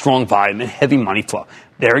climbed on strong volume and heavy money flow.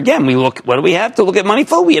 There again, we look. What do we have to look at money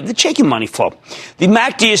flow? We have the Chaikin money flow. The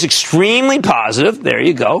MACD is extremely positive. There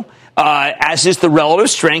you go. As is the relative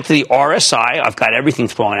strength of the RSI. I've got everything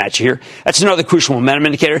thrown at you here. That's another crucial momentum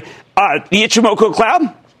indicator. The Ichimoku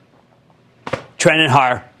Cloud, trending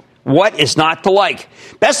higher. What is not to like?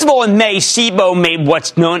 Best of all, in May, SIBO made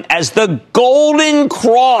what's known as the Golden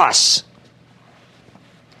Cross,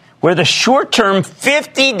 where the short-term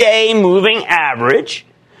 50-day moving average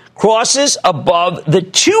crosses above the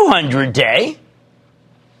 200-day.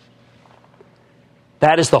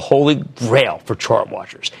 That is the holy grail for chart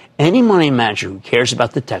watchers. Any money manager who cares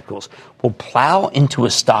about the technicals will plow into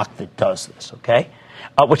a stock that does this, okay?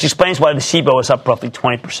 Which explains why the SIBO is up roughly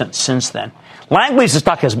 20% since then. Lang believes the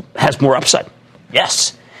stock has more upside.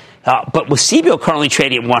 Yes. But with CBO currently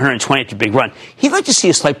trading at 120 after a big run, he'd like to see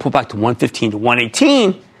a slight pullback to 115 to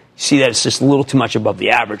 118. See that it's just a little too much above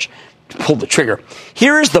the average to pull the trigger.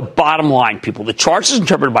 Here is the bottom line, people. The charts, as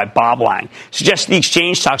interpreted by Bob Lang, suggests the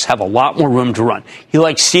exchange stocks have a lot more room to run. He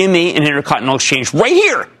likes CME and Intercontinental Exchange right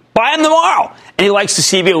here. Buy them tomorrow. And he likes the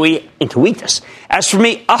CBOE into weakness. As for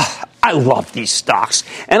me, I love these stocks.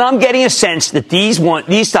 And I'm getting a sense that these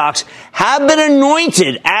stocks have been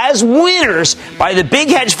anointed as winners by the big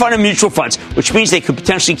hedge fund and mutual funds, which means they could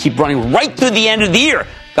potentially keep running right through the end of the year.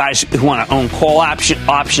 Guys who want to own call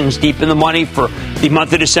options deep in the money for the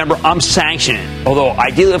month of December, I'm sanctioning it. Although,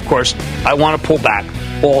 ideally, of course, I want to pull back.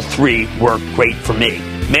 All three work great for me.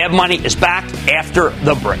 Mad Money is back after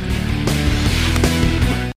the break.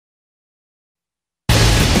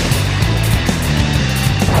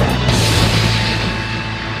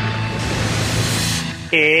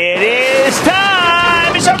 It is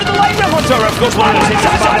time. It's over the lightning round. What's over? Of course,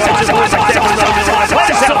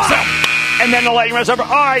 and then the lightning round's over.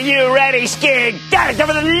 Are you ready, Skig? Got it.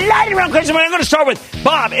 Over the lightning round question. I'm going to start with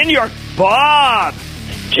Bob in New York. Bob.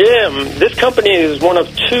 Jim, this company is one of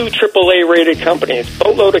 2 AAA-rated companies.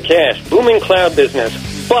 Boatload of cash, booming cloud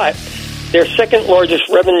business. But their second largest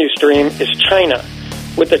revenue stream is China.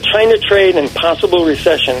 With the China trade and possible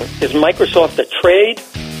recession, is Microsoft a trade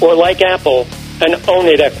or, like Apple, an own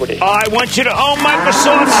it equity? I want you to own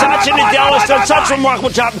Microsoft. Satya Nadella has done such a remarkable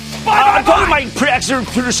job. I'm talking to my executive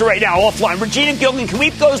producer right now, offline. Regina Gilgan, can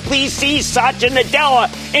we please see Satya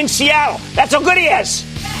Nadella in Seattle? That's how good he is.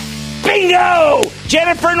 Bingo!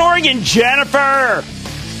 Jennifer in Oregon. Jennifer.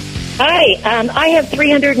 Hi, I have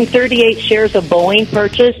 338 shares of Boeing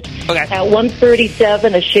purchased at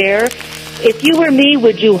 $137 a share. If you were me,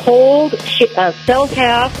 would you hold, sell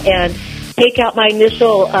half, and take out my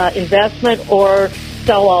initial investment, or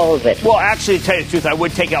sell all of it? Well, actually, to tell you the truth, I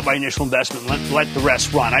would take out my initial investment and let the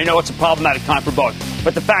rest run. I know it's a problematic time for both,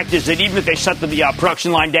 but the fact is that even if they shut the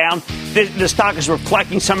production line down, the stock is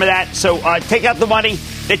reflecting some of that. So take out the money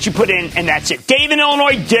that you put in, and that's it. Dave in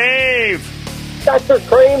Illinois. Dave. Dr.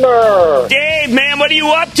 Cramer. Dave, man, what are you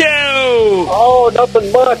up to? Oh,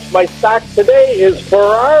 nothing much. My stock today is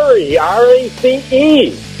Ferrari,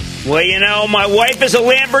 RACE. Well, you know, my wife is a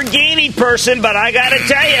Lamborghini person, but I got to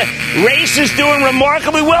tell you, race is doing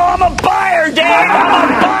remarkably well. I'm a buyer, Dave. I'm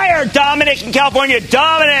a buyer. Dominic in California.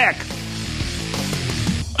 Dominic.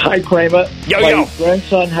 Hi, Cramer. My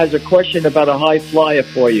grandson has a question about a high flyer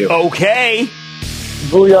for you. Okay.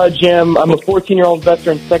 Booyah, Jim. I'm a 14-year-old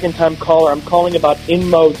veteran, second-time caller. I'm calling about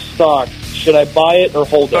InMode stock. Should I buy it or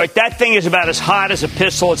hold it? All right, that thing is about as hot as a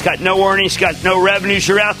pistol. It's got no earnings, got no revenues.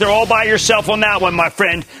 You're out there all by yourself on that one, my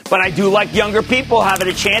friend. But I do like younger people having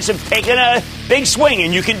a chance of taking a big swing,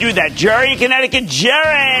 and you can do that. Jerry in Connecticut.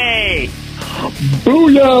 Jerry!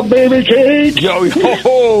 Booyah, baby cake!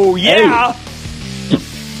 Yo, yeah! Hey.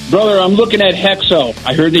 Brother, I'm looking at Hexo.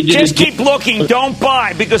 I heard they did. Just keep looking. Don't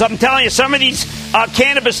buy, because I'm telling you, some of these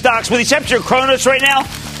cannabis stocks, with the exception of Kronos right now,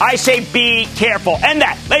 I say be careful. And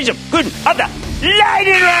that, ladies and gentlemen, of the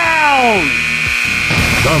Lightning Round.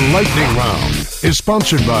 The Lightning Round is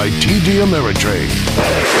sponsored by TD Ameritrade.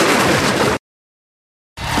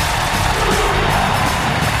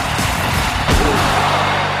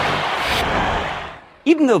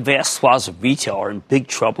 Even though vast swaths of retail are in big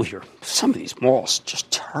trouble here, some of these malls are just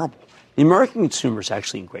terrible. The American consumer is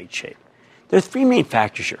actually in great shape. There are three main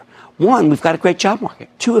factors here. One, we've got a great job market.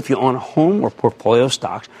 Two, if you own a home or portfolio of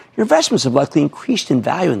stocks, your investments have likely increased in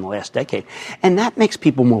value in the last decade, and that makes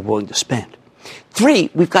people more willing to spend. Three,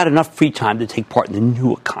 we've got enough free time to take part in the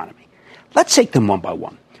new economy. Let's take them one by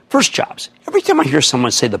one. First, jobs. Every time I hear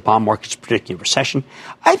someone say the bond market's predicting a recession,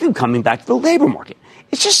 I've been coming back to the labor market.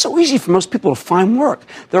 It's just so easy for most people to find work.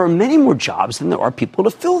 There are many more jobs than there are people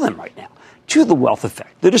to fill them right now. To the wealth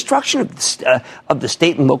effect, the destruction of the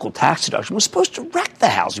state and local tax deduction was supposed to wreck the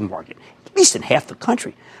housing market, at least in half the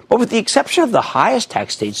country. But with the exception of the highest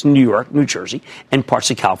tax states, New York, New Jersey, and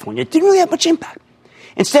parts of California, it didn't really have much impact.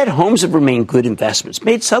 Instead, homes have remained good investments,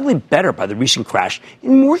 made suddenly better by the recent crash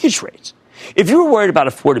in mortgage rates. If you were worried about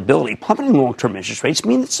affordability, plummeting long-term interest rates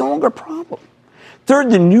mean it's no longer a problem.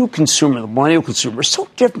 Third, the new consumer, the millennial consumer, is so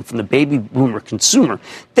different from the baby boomer consumer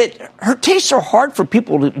that her tastes are hard for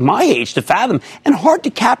people my age to fathom and hard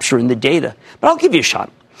to capture in the data. But I'll give you a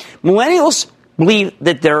shot. Millennials believe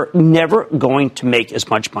that they're never going to make as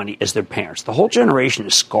much money as their parents. The whole generation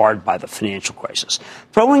is scarred by the financial crisis.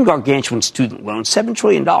 Throwing gargantuan student loans, $7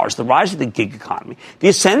 trillion, the rise of the gig economy, the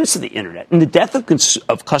ascendance of the internet, and the death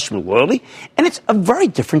of customer loyalty, and it's a very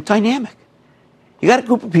different dynamic. You got a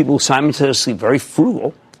group of people simultaneously very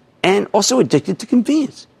frugal and also addicted to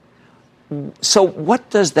convenience. So what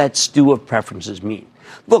does that stew of preferences mean?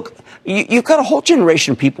 Look, you've got a whole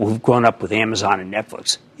generation of people who've grown up with Amazon and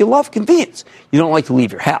Netflix. You love convenience. You don't like to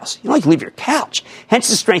leave your house. You don't like to leave your couch. Hence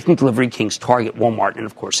the strength in delivery kings Target, Walmart, and,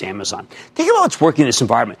 of course, Amazon. Think about what's working in this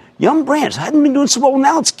environment. Young brands hadn't been doing so well.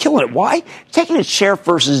 Now it's killing it. Why? Taking its share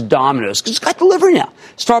versus Domino's, because it's got delivery now.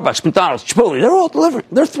 Starbucks, McDonald's, Chipotle, they're all delivering.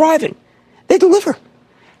 They're thriving. They deliver.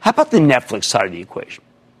 How about the Netflix side of the equation?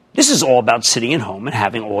 This is all about sitting at home and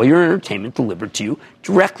having all your entertainment delivered to you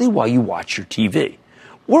directly while you watch your TV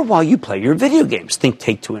or while you play your video games. Think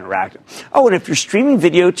Take-Two Interactive. Oh, and if you're streaming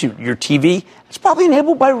video to your TV, it's probably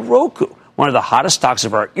enabled by Roku, one of the hottest stocks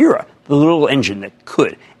of our era, the little engine that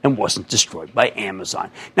could and wasn't destroyed by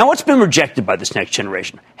Amazon. Now, what's been rejected by this next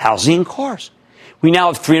generation? Housing and cars. We now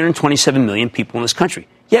have 327 million people in this country,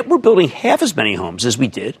 yet we're building half as many homes as we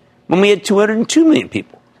did when we had 202 million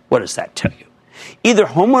people. What does that tell you? Either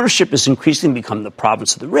homeownership has increasingly become the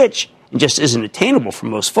province of the rich and just isn't attainable for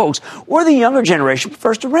most folks, or the younger generation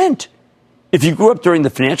prefers to rent. If you grew up during the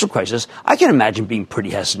financial crisis, I can imagine being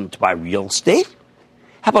pretty hesitant to buy real estate.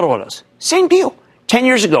 How about autos? Same deal. 10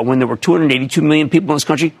 years ago, when there were 282 million people in this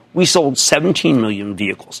country, we sold 17 million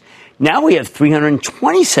vehicles. Now we have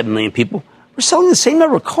 327 million people. We're selling the same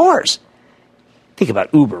number of cars. Think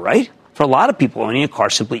about Uber, right? For a lot of people, owning a car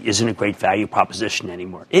simply isn't a great value proposition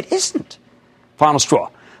anymore. It isn't. Final straw.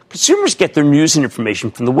 Consumers get their news and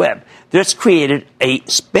information from the web. That's created a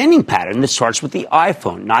spending pattern that starts with the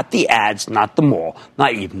iPhone, not the ads, not the mall,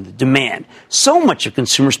 not even the demand. So much of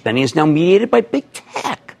consumer spending is now mediated by big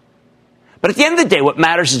tech. But at the end of the day, what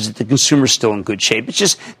matters is that the consumer is still in good shape. It's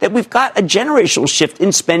just that we've got a generational shift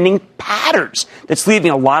in spending patterns that's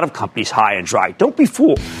leaving a lot of companies high and dry. Don't be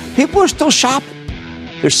fooled. People are still shopping.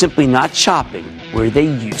 They're simply not shopping where they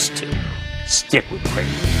used to. Stick with Cramer.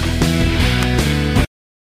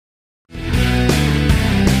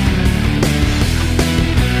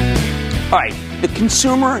 All right, the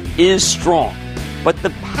consumer is strong, but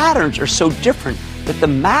the patterns are so different that the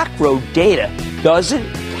macro data doesn't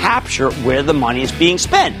capture where the money is being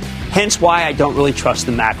spent. Hence why I don't really trust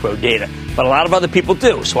the macro data. But a lot of other people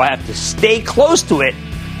do, so I have to stay close to it.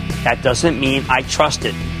 That doesn't mean I trust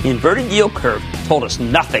it. The inverted yield curve told us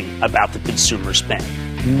nothing about the consumer spend.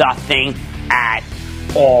 Nothing at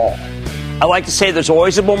all. I like to say there's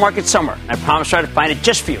always a bull market somewhere. And I promise to try to find it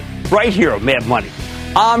just for you, right here on Mad Money.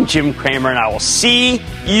 I'm Jim Cramer, and I will see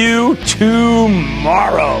you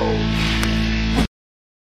tomorrow.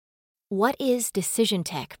 What is Decision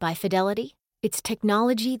Tech by Fidelity? It's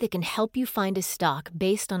technology that can help you find a stock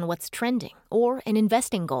based on what's trending or an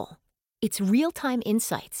investing goal. It's real-time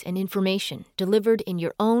insights and information delivered in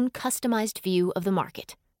your own customized view of the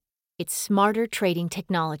market. It's smarter trading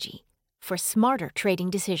technology for smarter trading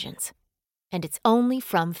decisions. And it's only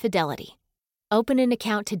from Fidelity. Open an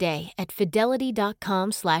account today at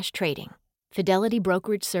fidelity.com/trading. Fidelity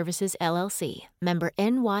Brokerage Services, LLC. Member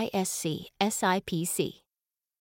NYSE SIPC.